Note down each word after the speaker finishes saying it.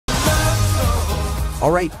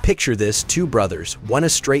Alright, picture this: two brothers, one a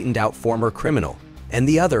straightened-out former criminal, and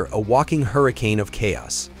the other a walking hurricane of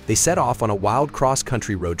chaos. They set off on a wild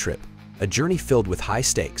cross-country road trip, a journey filled with high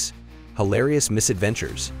stakes, hilarious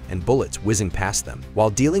misadventures, and bullets whizzing past them, while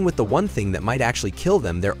dealing with the one thing that might actually kill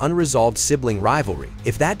them: their unresolved sibling rivalry.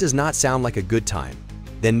 If that does not sound like a good time,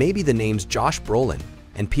 then maybe the names Josh Brolin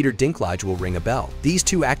and Peter Dinklage will ring a bell. These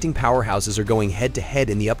two acting powerhouses are going head-to-head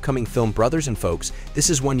in the upcoming film Brothers, and folks, this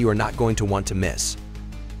is one you are not going to want to miss.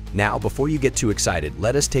 Now, before you get too excited,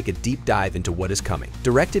 let us take a deep dive into what is coming.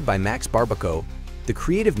 Directed by Max Barbaco, the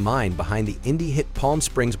creative mind behind the indie hit Palm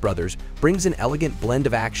Springs Brothers brings an elegant blend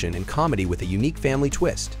of action and comedy with a unique family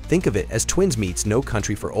twist. Think of it as Twins meets No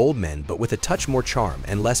Country for Old Men, but with a touch more charm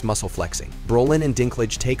and less muscle flexing. Brolin and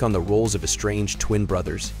Dinklage take on the roles of estranged twin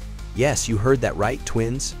brothers. Yes, you heard that right,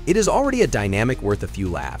 twins. It is already a dynamic worth a few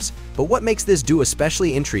laughs, but what makes this duo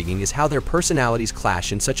especially intriguing is how their personalities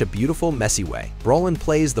clash in such a beautiful, messy way. Brolin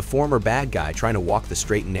plays the former bad guy trying to walk the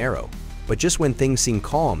straight and narrow, but just when things seem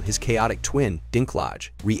calm, his chaotic twin,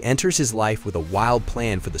 Dinklage, re-enters his life with a wild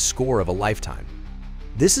plan for the score of a lifetime.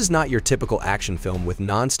 This is not your typical action film with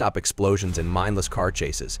non-stop explosions and mindless car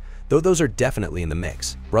chases, though those are definitely in the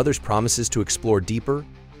mix. Brothers promises to explore deeper,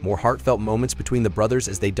 more heartfelt moments between the brothers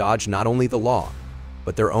as they dodge not only the law,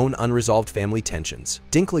 but their own unresolved family tensions.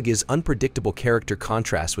 Dinklage's unpredictable character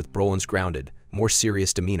contrasts with Brolin's grounded, more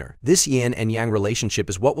serious demeanor. This yin and yang relationship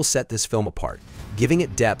is what will set this film apart, giving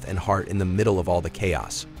it depth and heart in the middle of all the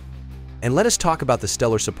chaos. And let us talk about the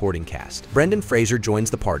stellar supporting cast. Brendan Fraser joins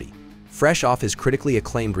the party, fresh off his critically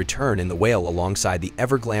acclaimed return in The Whale alongside the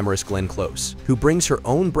ever-glamorous Glenn Close, who brings her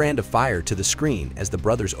own brand of fire to the screen as the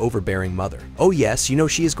brothers' overbearing mother. Oh yes, you know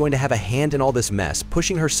she is going to have a hand in all this mess,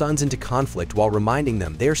 pushing her sons into conflict while reminding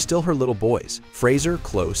them they are still her little boys. Fraser,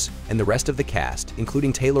 Close, and the rest of the cast,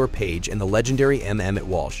 including Taylor Page and the legendary M. Emmett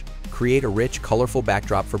Walsh, create a rich, colorful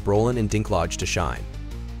backdrop for Brolin and Dinklage to shine.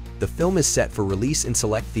 The film is set for release in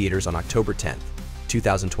select theaters on October 10th,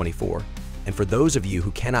 2024, and for those of you who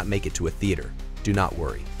cannot make it to a theater, do not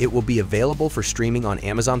worry. It will be available for streaming on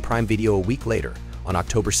Amazon Prime Video a week later, on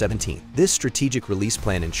October 17th. This strategic release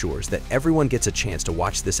plan ensures that everyone gets a chance to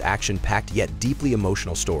watch this action-packed yet deeply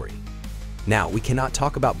emotional story. Now, we cannot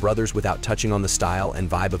talk about Brothers without touching on the style and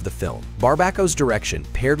vibe of the film. Barbaco's direction,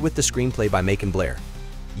 paired with the screenplay by Macon Blair.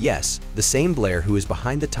 Yes, the same Blair who is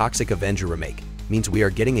behind the Toxic Avenger remake, means we are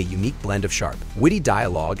getting a unique blend of sharp, witty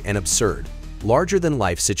dialogue and absurd,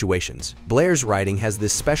 larger-than-life situations. Blair's writing has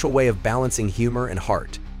this special way of balancing humor and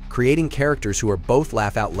heart, creating characters who are both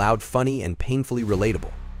laugh-out-loud funny and painfully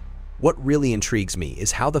relatable. What really intrigues me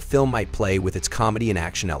is how the film might play with its comedy and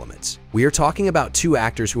action elements. We are talking about two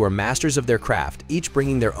actors who are masters of their craft, each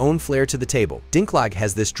bringing their own flair to the table. Dinklage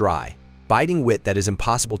has this dry, biting wit that is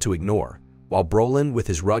impossible to ignore, while Brolin, with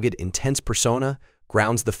his rugged, intense persona,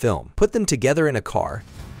 grounds the film. Put them together in a car,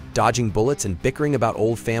 dodging bullets and bickering about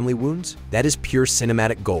old family wounds? That is pure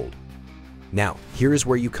cinematic gold. Now, here is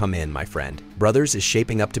where you come in, my friend. Brothers is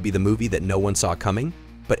shaping up to be the movie that no one saw coming,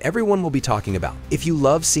 but everyone will be talking about. If you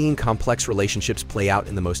love seeing complex relationships play out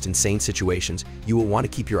in the most insane situations, you will want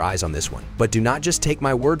to keep your eyes on this one. But do not just take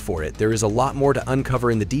my word for it, there is a lot more to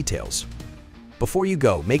uncover in the details. Before you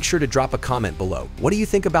go, make sure to drop a comment below. What do you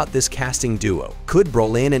think about this casting duo? Could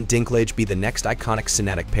Brolin and Dinklage be the next iconic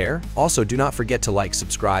cinematic pair? Also, do not forget to like,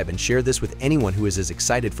 subscribe, and share this with anyone who is as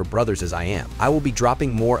excited for Brothers as I am. I will be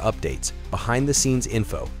dropping more updates, behind-the-scenes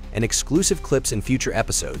info, and exclusive clips in future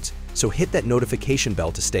episodes, so hit that notification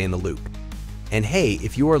bell to stay in the loop. And hey,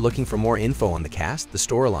 if you are looking for more info on the cast, the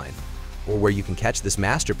storyline, or where you can catch this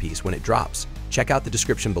masterpiece when it drops, check out the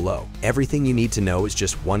description below. Everything you need to know is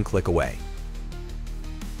just one click away.